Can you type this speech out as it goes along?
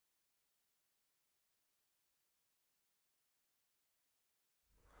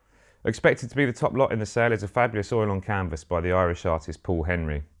Expected to be the top lot in the sale is a fabulous oil on canvas by the Irish artist Paul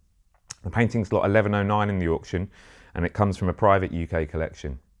Henry. The painting's lot 1109 in the auction, and it comes from a private UK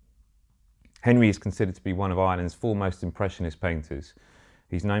collection. Henry is considered to be one of Ireland's foremost impressionist painters.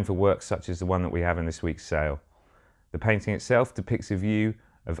 He's known for works such as the one that we have in this week's sale. The painting itself depicts a view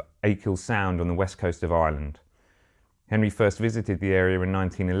of Achill Sound on the west coast of Ireland. Henry first visited the area in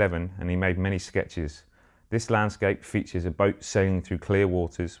 1911 and he made many sketches. This landscape features a boat sailing through clear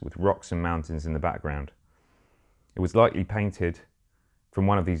waters with rocks and mountains in the background. It was likely painted from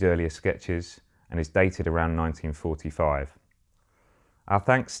one of these earlier sketches and is dated around 1945. Our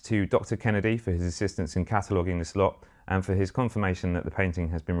thanks to Dr. Kennedy for his assistance in cataloguing this lot and for his confirmation that the painting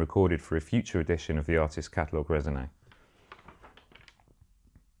has been recorded for a future edition of the artist's catalogue R.H.A.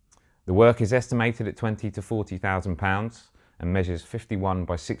 The work is estimated at £20,000 to £40,000 and measures 51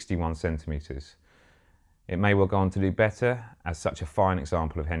 by 61 centimetres. It may well go on to do better as such a fine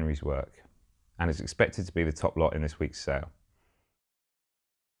example of Henry's work, and is expected to be the top lot in this week's sale.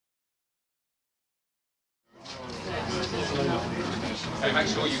 Okay, make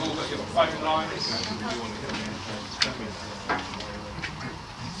sure you've all got your phone lines.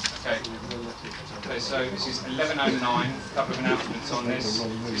 Okay, so this is 1109, a couple of announcements on this.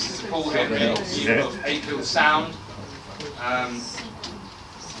 This is Paul Henry, you've got Achill Sound.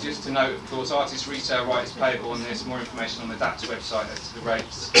 Just to note, of course, artist resale rights payable on this. More information on the DAPS website as to the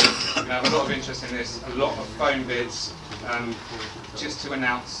rates. We're going to have a lot of interest in this, a lot of phone bids. Just to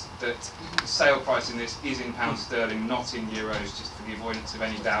announce that the sale price in this is in pounds sterling, not in euros, just for the avoidance of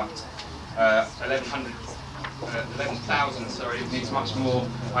any doubt. 11,000, sorry, it needs much more.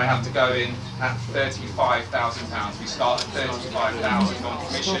 I have to go in at £35,000. We start at 35,000 on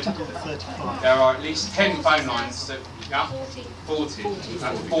commission. There are at least 10 phone lines, so yeah, 40.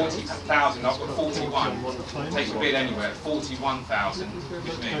 At 40,000, I've got 41. Take a bid anywhere at 41,000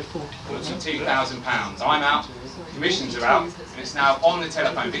 with me. £42,000. I'm out. Commissions are out, and it's now on the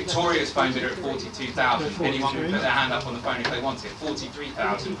telephone. Victoria's phone bidder at 42,000. Anyone can put their hand up on the phone if they want it.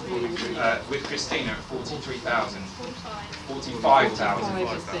 43,000 with Christina at 43,000. 45,000.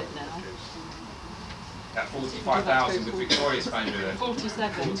 At 45,000 with Victoria's phone bidder.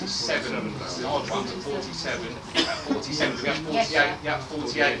 47. That's an odd one, but 47. At 47. Do we have 48? Yeah,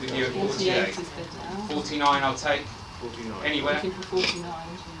 48 with you at 48. 49 I'll take. Anywhere.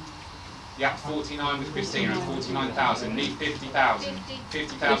 Yeah, 49 with Christina at 49,000. Need 50,000.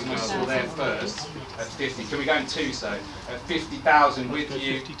 50,000 I saw there first at 50. Can we go in two, so? At 50,000 with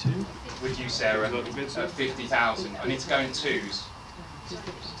you. With you, Sarah. At 50,000. I need to go in twos.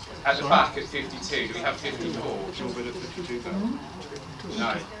 At the back at 52. Do we have 54?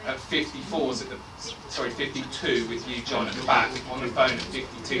 No. At 54's at the. Sorry, 52 with you, John, at the back on the phone at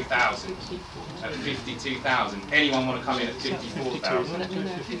 52,000. At 52,000. Anyone want to come in at 54,000?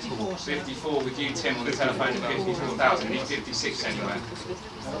 54 with you, Tim, on the telephone at 54,000. Need 56 anywhere.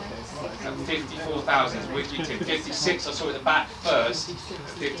 At 54,000 with you, Tim. 56 I saw at the back first at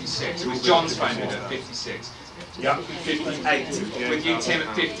 56. With John's phone at 56. Yep, 58. With you, Tim,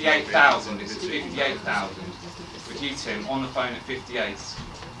 at 58,000. It's at 58,000. With you, Tim, on the phone at 58.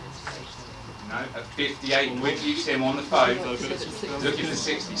 No, at 58 with you, Tim, on the phone, looking for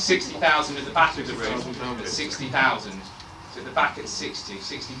 60. 60,000 at the back of the room, at 60,000. So at the back at 60.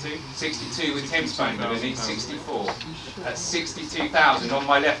 62? 62 with Tim's phone, but I need 64. At 62,000, on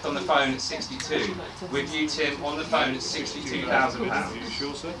my left on the phone at 62. With you, Tim, on the phone at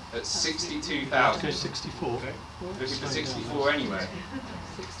 £62,000. At 62,000. 64. Looking for 64 anywhere.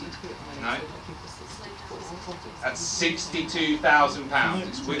 No? At £62,000.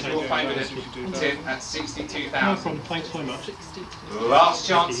 It's with your payment, Tim, at £62,000. No problem, thanks very much. Last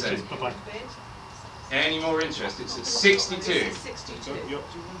chance then. Bye-bye. Any more interest? It's at 62.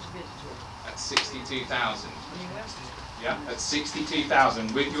 At 62,000. Yeah, at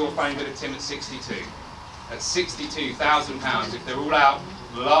 62,000 with your phone bidder, Tim, at 62. At £62,000. If they're all out,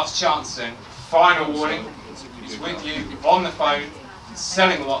 last chance then. Final warning. It's with you on the phone.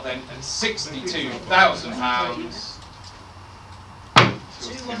 Selling a lot then at £62,000.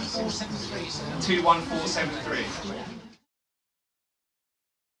 21473.